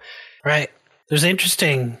go, Right. There's an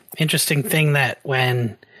interesting thing that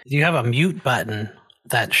when you have a mute button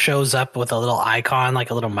that shows up with a little icon, like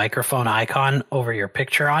a little microphone icon over your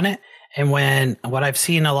picture on it. And what I've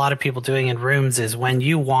seen a lot of people doing in rooms is when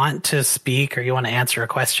you want to speak or you want to answer a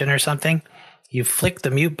question or something, you flick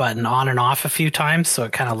the mute button on and off a few times so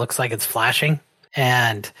it kind of looks like it's flashing.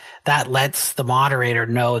 And that lets the moderator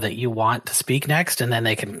know that you want to speak next, and then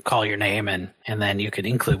they can call your name and then you can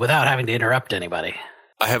include without having to interrupt anybody.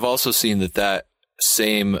 I have also seen that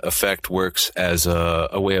same effect works as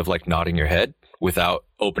a way of like nodding your head without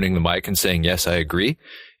opening the mic and saying, yes, I agree.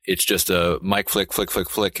 It's just a mic flick, flick, flick,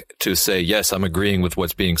 flick to say, yes, I'm agreeing with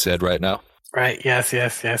what's being said right now. Right. Yes,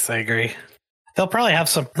 I agree. They'll probably have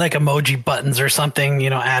some like emoji buttons or something,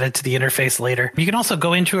 added to the interface later. You can also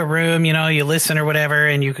go into a room, you listen or whatever,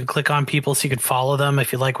 and you can click on people so you can follow them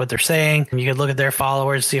if you like what they're saying. You can look at their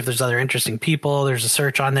followers, see if there's other interesting people. There's a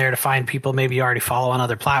search on there to find people maybe you already follow on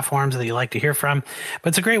other platforms that you like to hear from. But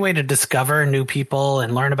it's a great way to discover new people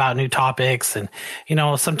and learn about new topics. And,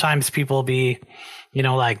 sometimes people will be,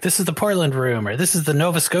 like this is the Portland room or this is the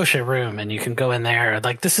Nova Scotia room, and you can go in there.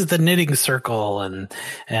 Like this is the knitting circle, and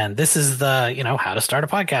this is the how to start a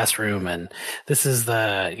podcast room, and this is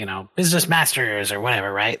the business masters or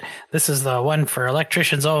whatever. Right? This is the one for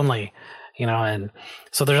electricians only. And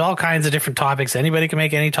so there's all kinds of different topics. Anybody can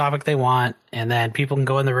make any topic they want, and then people can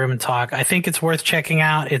go in the room and talk. I think it's worth checking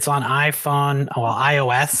out. It's on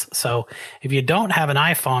iOS. So if you don't have an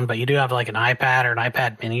iPhone, but you do have like an iPad or an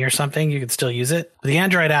iPad mini or something, you can still use it. The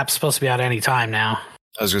Android app's supposed to be out any time now.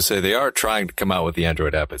 I was going to say, they are trying to come out with the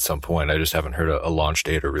Android app at some point. I just haven't heard a launch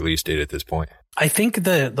date or release date at this point. I think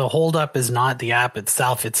the holdup is not the app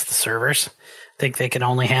itself, it's the servers. I think they can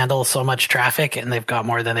only handle so much traffic, and they've got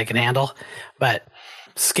more than they can handle. But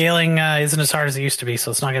scaling isn't as hard as it used to be, so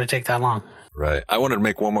it's not going to take that long. Right. I wanted to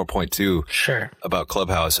make one more point too. Sure. About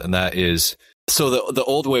Clubhouse, and that is, so the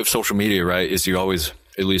old way of social media, right, is you always,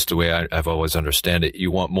 at least the way I've always understand it, you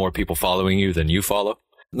want more people following you than you follow.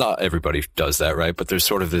 Not everybody does that, right? But there's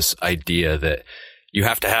sort of this idea that you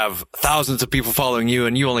have to have thousands of people following you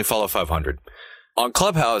and you only follow 500. On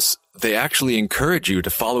Clubhouse, they actually encourage you to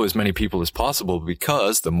follow as many people as possible,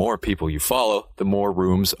 because the more people you follow, the more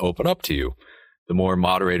rooms open up to you. The more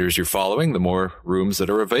moderators you're following, the more rooms that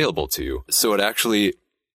are available to you. So it actually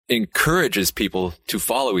encourages people to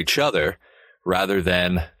follow each other, rather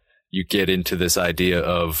than you get into this idea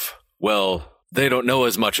of, well, they don't know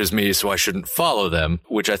as much as me, so I shouldn't follow them,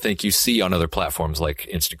 which I think you see on other platforms like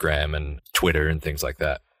Instagram and Twitter and things like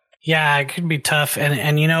that. Yeah, it could be tough.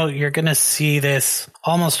 And you're going to see this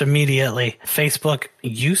almost immediately. Facebook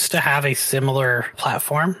used to have a similar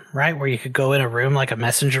platform, right? Where you could go in a room, like a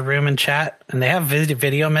messenger room, and chat. And they have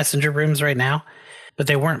video messenger rooms right now, but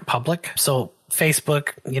they weren't public. So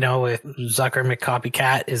Facebook, with Zucker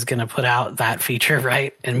McCopycat, is going to put out that feature,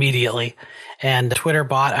 right? Immediately. And Twitter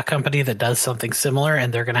bought a company that does something similar,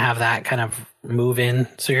 and they're going to have that kind of move in.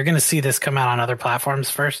 So you're going to see this come out on other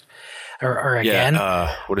platforms first. Or again.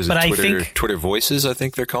 What is it? But Twitter Voices, I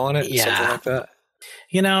think they're calling it. Yeah. Something like that.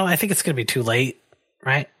 I think it's going to be too late,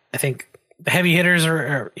 right? I think the heavy hitters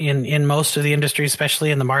are in most of the industry,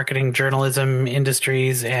 especially in the marketing, journalism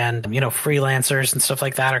industries, and, freelancers and stuff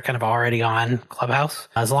like that are kind of already on Clubhouse.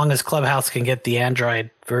 As long as Clubhouse can get the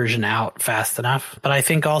Android version out fast enough. But I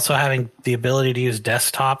think also having the ability to use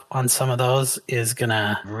desktop on some of those is going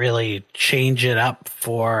to really change it up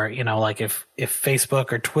for, like if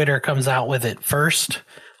Facebook or Twitter comes out with it first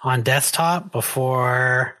on desktop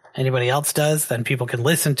before anybody else does, then people can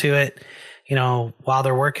listen to it, while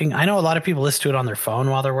they're working. I know a lot of people listen to it on their phone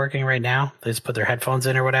while they're working right now. They just put their headphones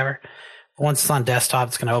in or whatever. But once it's on desktop,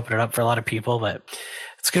 it's going to open it up for a lot of people, but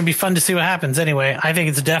it's going to be fun to see what happens. Anyway, I think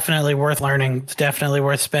it's definitely worth learning. It's definitely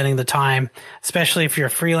worth spending the time, especially if you're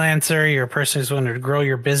a freelancer, you're a person who's wanting to grow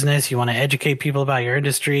your business. You want to educate people about your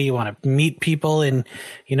industry. You want to meet people in,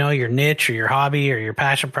 your niche or your hobby or your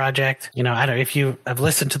passion project. If you have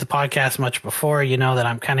listened to the podcast much before, you know that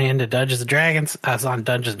I'm kind of into Dungeons and Dragons. I was on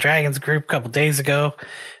Dungeons and Dragons group a couple days ago.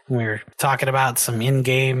 We were talking about some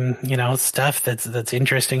in-game, stuff that's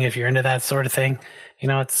interesting if you're into that sort of thing.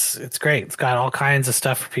 It's great. It's got all kinds of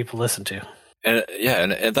stuff for people to listen to. And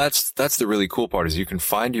and that's the really cool part, is you can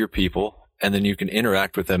find your people and then you can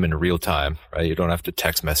interact with them in real time, right? You don't have to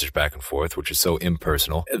text message back and forth, which is so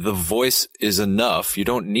impersonal. The voice is enough. You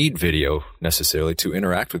don't need video necessarily to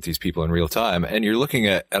interact with these people in real time. And you're looking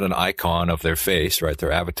at an icon of their face, right?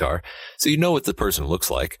 Their avatar. So you know what the person looks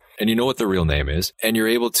like and you know what their real name is. And you're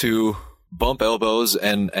able to bump elbows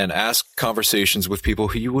and ask conversations with people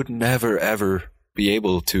who you would never, ever be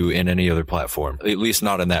able to in any other platform, at least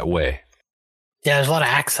not in that way. Yeah, there's a lot of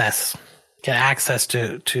access. Get access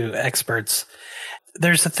to experts.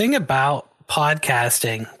 There's a thing about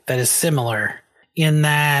podcasting that is similar in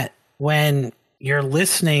that when you're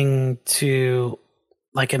listening to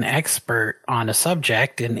like an expert on a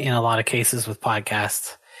subject, in a lot of cases with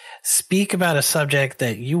podcasts, speak about a subject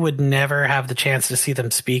that you would never have the chance to see them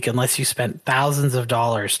speak unless you spent thousands of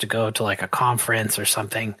dollars to go to like a conference or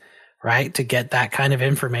something, right? To get that kind of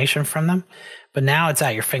information from them. But now it's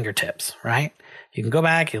at your fingertips, right? You can go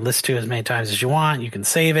back, you listen to it as many times as you want. You can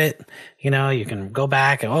save it. You can go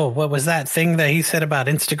back and, what was that thing that he said about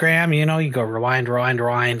Instagram? You go rewind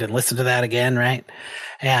and listen to that again, right?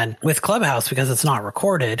 And with Clubhouse, because it's not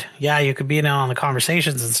recorded, you could be in on the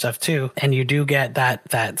conversations and stuff too. And you do get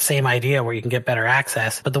that same idea where you can get better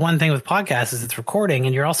access. But the one thing with podcasts is it's recording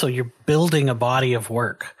and you're building a body of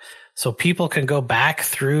work. So people can go back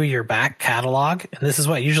through your back catalog. And this is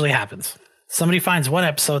what usually happens. Somebody finds one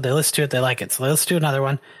episode, they listen to it, they like it. So they listen to another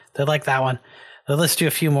one, they like that one. They listen to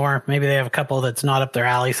a few more. Maybe they have a couple that's not up their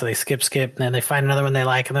alley, so they skip. And then they find another one they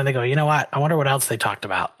like, and then they go, you know what? I wonder what else they talked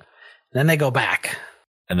about. And then they go back.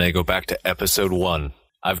 And they go back to episode 1.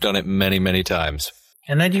 I've done it many, many times.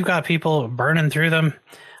 And then you've got people burning through them.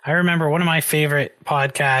 I remember one of my favorite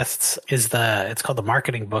podcasts is it's called the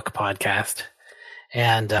Marketing Book Podcast.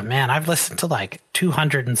 And man, I've listened to like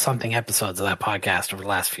 200 and something episodes of that podcast over the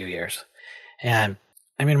last few years. And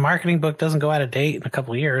I mean, Marketing Book doesn't go out of date in a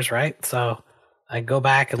couple of years, right? So I go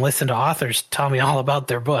back and listen to authors tell me all about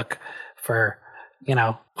their book for,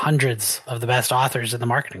 hundreds of the best authors in the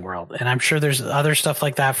marketing world. And I'm sure there's other stuff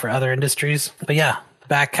like that for other industries. But yeah, the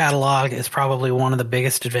back catalog is probably one of the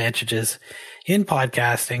biggest advantages in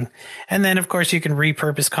podcasting. And then, of course, you can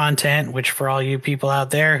repurpose content, which for all you people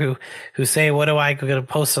out there who say, what do I going to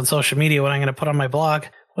post on social media? What am I going to put on my blog?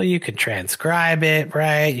 Well, you can transcribe it,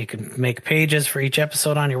 right? You can make pages for each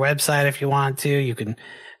episode on your website if you want to. You can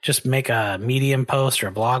just make a Medium post or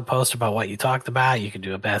a blog post about what you talked about. You can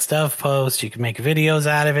do a best of post. You can make videos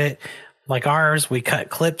out of it. Like ours, we cut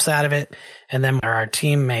clips out of it. And then our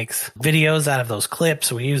team makes videos out of those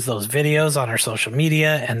clips. We use those videos on our social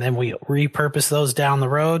media and then we repurpose those down the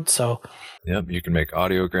road. So, yep, you can make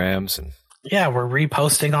audiograms and yeah, we're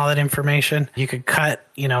reposting all that information. You could cut,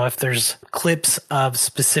 if there's clips of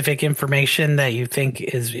specific information that you think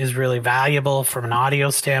is really valuable from an audio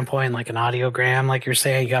standpoint, like an audiogram, like you're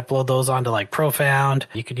saying, you upload those onto like Profound.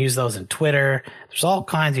 You can use those in Twitter. There's all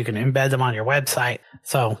kinds. You can embed them on your website.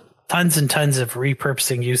 So tons and tons of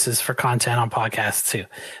repurposing uses for content on podcasts too.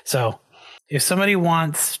 So if somebody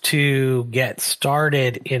wants to get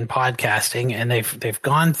started in podcasting and they've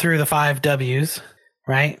gone through the 5 W's,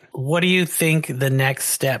 right? What do you think the next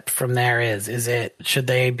step from there is? Should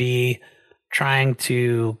they be trying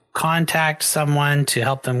to contact someone to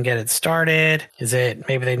help them get it started? Is it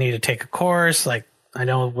maybe they need to take a course? Like I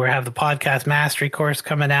know we have the podcast mastery course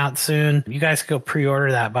coming out soon. You guys can go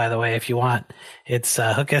pre-order that, by the way, if you want. It's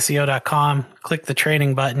hookseo.com. Click the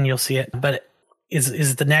training button. You'll see it. But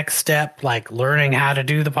is the next step like learning how to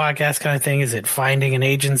do the podcast kind of thing? Is it finding an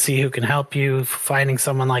agency who can help you, finding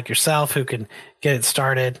someone like yourself who can get it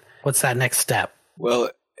started? What's that next step? Well,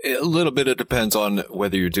 a little bit, it depends on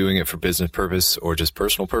whether you're doing it for business purpose or just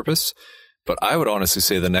personal purpose. But I would honestly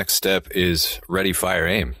say the next step is ready, fire,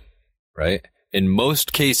 aim, right? In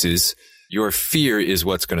most cases, your fear is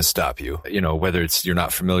what's going to stop you. Whether it's you're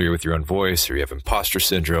not familiar with your own voice or you have imposter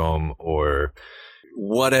syndrome or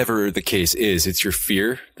whatever the case is, it's your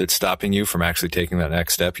fear that's stopping you from actually taking that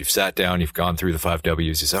next step. You've sat down, you've gone through the 5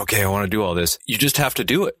 W's. You say, okay, I want to do all this. You just have to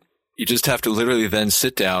do it. You just have to literally then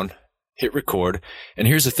sit down, hit record. And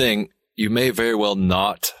here's the thing. You may very well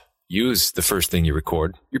not use the first thing you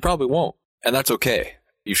record. You probably won't. And that's okay.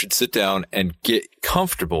 You should sit down and get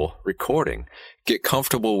comfortable recording. Get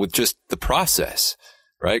comfortable with just the process,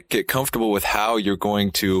 right? Get comfortable with how you're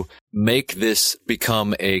going to make this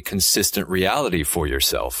become a consistent reality for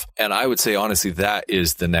yourself. And I would say, honestly, that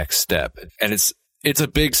is the next step. And it's a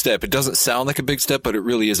big step. It doesn't sound like a big step, but it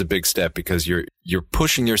really is a big step because you're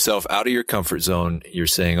pushing yourself out of your comfort zone. You're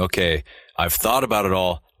saying, okay, I've thought about it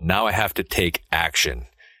all. Now I have to take action.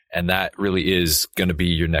 And that really is going to be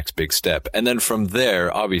your next big step. And then from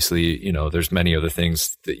there, obviously, there's many other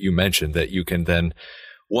things that you mentioned that you can then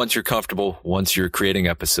once you're comfortable, once you're creating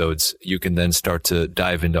episodes, you can then start to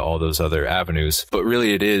dive into all those other avenues. But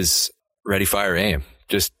really it is ready, fire, aim.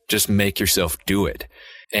 Just make yourself do it.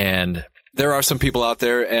 And there are some people out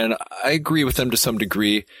there, and I agree with them to some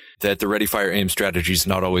degree, that the ready, fire, aim strategy is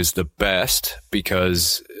not always the best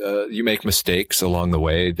because you make mistakes along the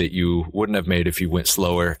way that you wouldn't have made if you went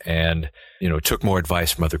slower and, took more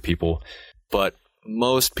advice from other people. But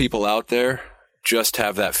most people out there just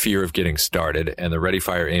have that fear of getting started, and the ready,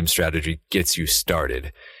 fire, aim strategy gets you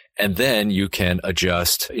started. And then you can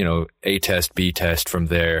adjust, A test, B test from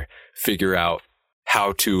there, figure out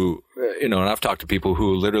how to, and I've talked to people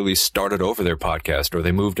who literally started over their podcast or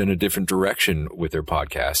they moved in a different direction with their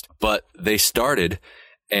podcast, but they started,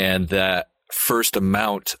 and that first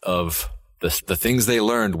amount of the things they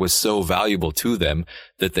learned was so valuable to them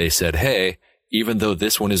that they said, hey, even though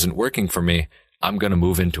this one isn't working for me, I'm going to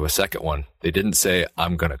move into a second one. They didn't say,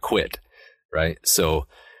 I'm going to quit. Right. So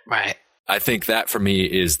right. I think that for me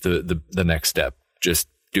is the next step. Just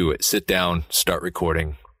do it. Sit down, start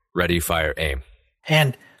recording, ready, fire, aim.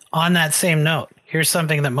 And on that same note, here's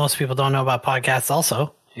something that most people don't know about podcasts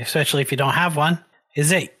also, especially if you don't have one, is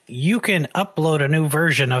that you can upload a new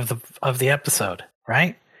version of the episode,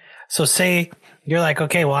 right? So say you're like,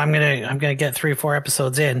 okay, well, I'm going to get 3 or 4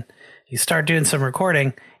 episodes in. You start doing some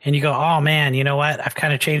recording and you go, oh man, you know what? I've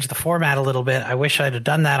kind of changed the format a little bit. I wish I'd have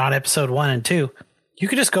done that on episode 1 and 2. You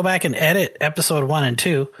could just go back and edit episode 1 and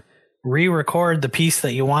 2, re-record the piece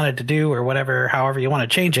that you wanted to do or whatever, however you want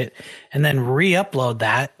to change it, and then re-upload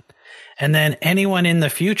that. And then anyone in the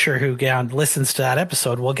future who listens to that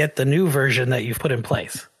episode will get the new version that you've put in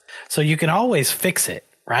place. So you can always fix it,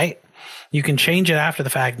 right? You can change it after the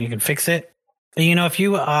fact and you can fix it. And, if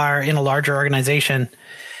you are in a larger organization,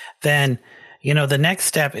 then, the next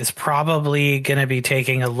step is probably going to be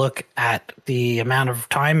taking a look at the amount of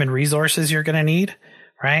time and resources you're going to need,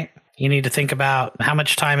 right? You need to think about how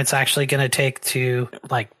much time it's actually going to take to,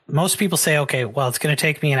 like, most people say, okay, well, it's going to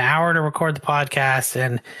take me an hour to record the podcast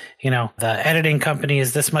and, the editing company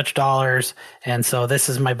is this much dollars. And so this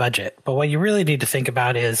is my budget. But what you really need to think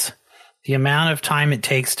about is the amount of time it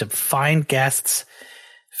takes to find guests,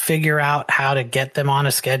 figure out how to get them on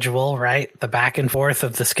a schedule, right? The back and forth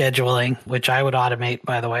of the scheduling, which I would automate,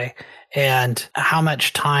 by the way, and how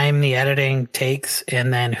much time the editing takes,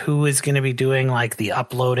 and then who is going to be doing like the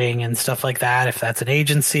uploading and stuff like that. If that's an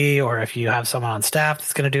agency or if you have someone on staff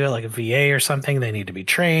that's going to do it, like a VA or something, they need to be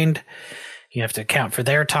trained. You have to account for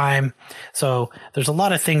their time. So there's a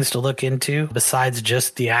lot of things to look into besides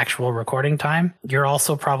just the actual recording time. You're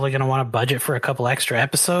also probably going to want to budget for a couple extra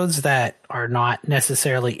episodes that are not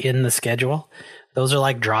necessarily in the schedule. Those are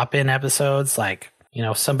like drop-in episodes. Like,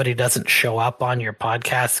 if somebody doesn't show up on your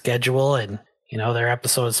podcast schedule and, their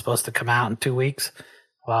episode is supposed to come out in 2 weeks,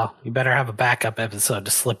 well, you better have a backup episode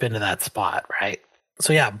to slip into that spot, right?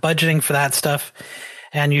 So yeah, budgeting for that stuff.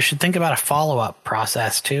 And you should think about a follow-up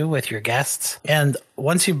process too with your guests. And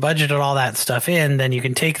once you've budgeted all that stuff in, then you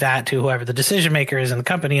can take that to whoever the decision maker is in the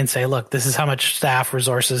company and say, look, this is how much staff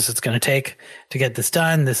resources it's going to take to get this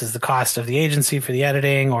done. This is the cost of the agency for the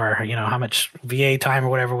editing, or, how much VA time or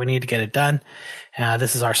whatever we need to get it done.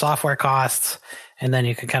 This is our software costs. And then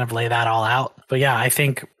you can kind of lay that all out. But yeah, I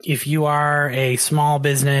think if you are a small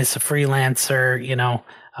business, a freelancer,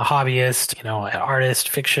 a hobbyist, an artist,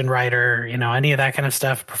 fiction writer, any of that kind of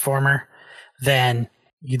stuff, performer, then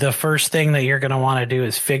the first thing that you're going to want to do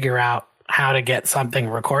is figure out how to get something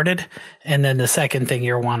recorded. And then the second thing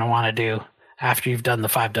you're want to do after you've done the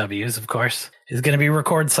 5 W's, of course, is going to be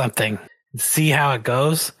record something, see how it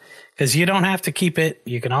goes, because you don't have to keep it.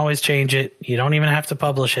 You can always change it. You don't even have to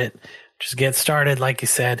publish it. Just get started. Like you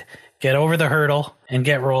said, get over the hurdle and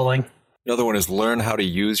get rolling. Another one is learn how to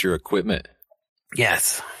use your equipment.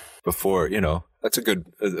 Yes. Before, that's a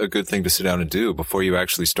good thing to sit down and do before you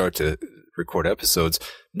actually start to record episodes.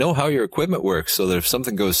 Know how your equipment works so that if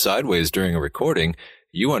something goes sideways during a recording,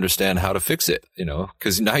 you understand how to fix it,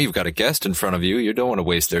 because now you've got a guest in front of you. You don't want to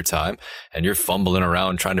waste their time and you're fumbling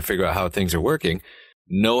around trying to figure out how things are working.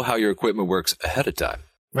 Know how your equipment works ahead of time.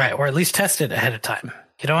 Right. Or at least test it ahead of time.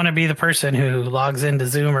 You don't want to be the person who logs into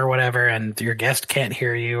Zoom or whatever and your guest can't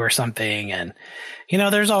hear you or something. And,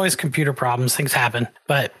 there's always computer problems. Things happen.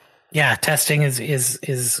 But yeah, testing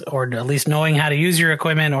is, or at least knowing how to use your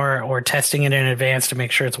equipment or testing it in advance to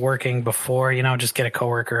make sure it's working before, just get a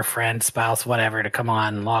coworker, a friend, spouse, whatever to come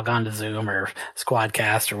on and log on to Zoom or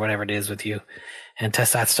Squadcast or whatever it is with you and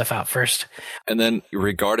test that stuff out first. And then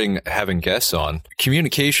regarding having guests on,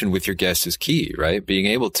 communication with your guests is key, right? Being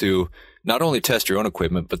able to not only test your own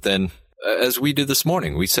equipment, but then as we did this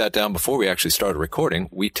morning, we sat down before we actually started recording.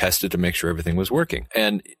 We tested to make sure everything was working.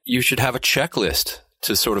 And you should have a checklist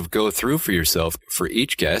to sort of go through for yourself for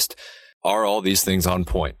each guest. Are all these things on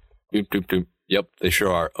point? Doop, doop, doop. Yep, they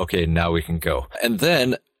sure are. Okay, now we can go. And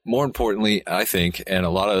then, more importantly, I think, and a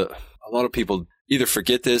lot of people either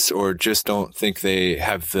forget this or just don't think they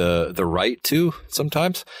have the right to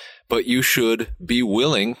sometimes, but you should be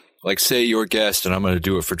willing, like say your guest, and I'm going to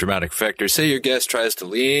do it for dramatic effect, or say your guest tries to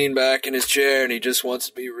lean back in his chair and he just wants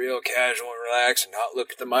to be real casual and relaxed and not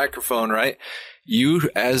look at the microphone, right? You,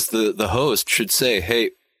 as the host, should say,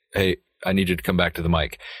 hey, I need you to come back to the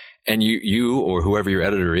mic. And you or whoever your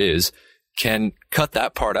editor is can cut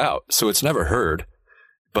that part out so it's never heard.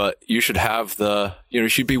 But you should have you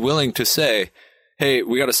should be willing to say, hey,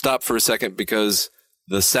 we got to stop for a second because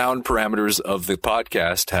the sound parameters of the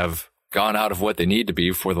podcast have gone out of what they need to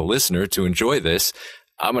be for the listener to enjoy this.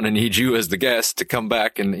 I'm going to need you as the guest to come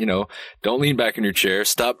back and, don't lean back in your chair,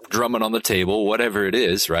 stop drumming on the table, whatever it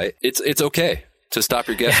is, right? It's okay to stop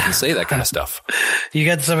your guest and say that kind of stuff. You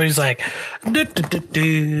get somebody who's like, and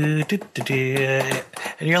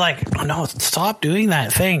you're like, oh no, stop doing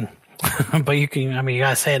that thing. But you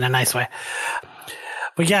gotta say it in a nice way.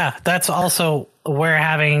 But yeah, that's also where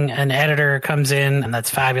having an editor comes in, and that's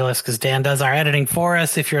fabulous because Dan does our editing for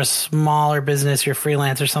us. If you're a smaller business, you're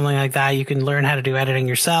freelance or something like that, you can learn how to do editing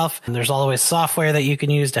yourself. And there's always software that you can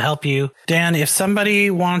use to help you. Dan, if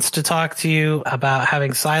somebody wants to talk to you about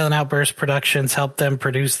having Silent Outburst Productions help them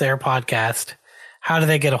produce their podcast, how do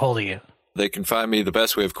they get a hold of you? They can find me. The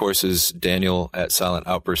best way, of course, is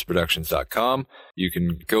Daniel@SilentOutburstProductions.com. You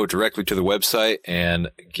can go directly to the website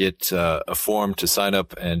and get a form to sign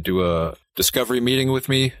up and do a discovery meeting with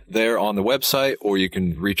me there on the website, or you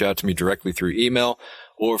can reach out to me directly through email,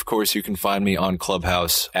 or, of course, you can find me on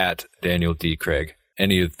Clubhouse at Daniel D. Craig.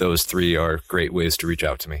 Any of those three are great ways to reach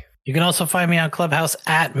out to me. You can also find me on Clubhouse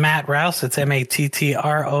at Matt Rouse. It's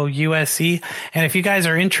MatTrouse. And if you guys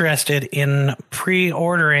are interested in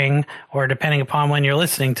pre-ordering, or depending upon when you're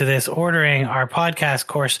listening to this, ordering our podcast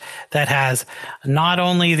course that has not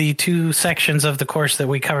only the 2 sections of the course that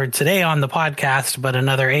we covered today on the podcast, but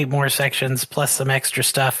another 8 more sections plus some extra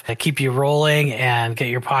stuff to keep you rolling and get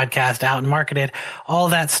your podcast out and marketed. All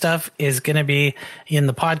that stuff is going to be in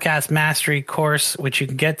the Podcast Mastery course, which you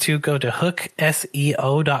can get to. Go to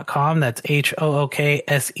hookseo.com. That's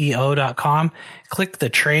HOOKSEO.com. Click the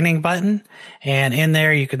training button, and in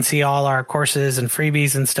there you can see all our courses and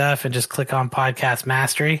freebies and stuff, and just click on Podcast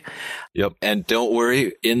Mastery. Yep. And don't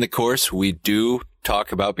worry, in the course, we do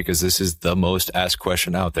talk about, because this is the most asked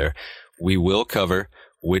question out there, we will cover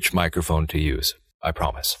which microphone to use. I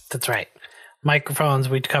promise. That's right. Microphones,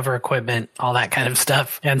 we cover equipment, all that kind of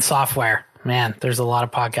stuff, and software. Man, there's a lot of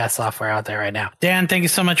podcast software out there right now. Dan, thank you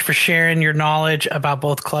so much for sharing your knowledge about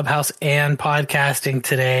both Clubhouse and podcasting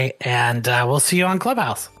today. And we'll see you on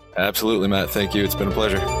Clubhouse. Absolutely, Matt. Thank you. It's been a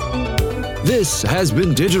pleasure. This has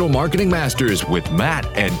been Digital Marketing Masters with Matt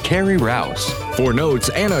and Carrie Rouse. For notes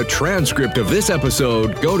and a transcript of this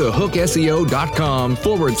episode, go to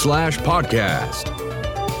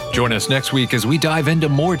hookseo.com/podcast. Join us next week as we dive into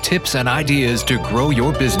more tips and ideas to grow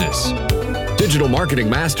your business. Digital Marketing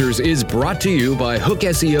Masters is brought to you by Hook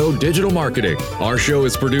SEO Digital Marketing. Our show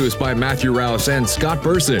is produced by Matthew Rouse and Scott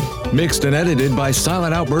Burson, mixed and edited by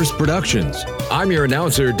Silent Outburst Productions. I'm your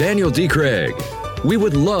announcer, Daniel D. Craig. We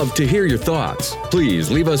would love to hear your thoughts.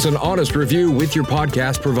 Please leave us an honest review with your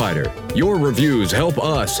podcast provider. Your reviews help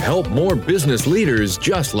us help more business leaders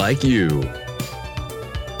just like you.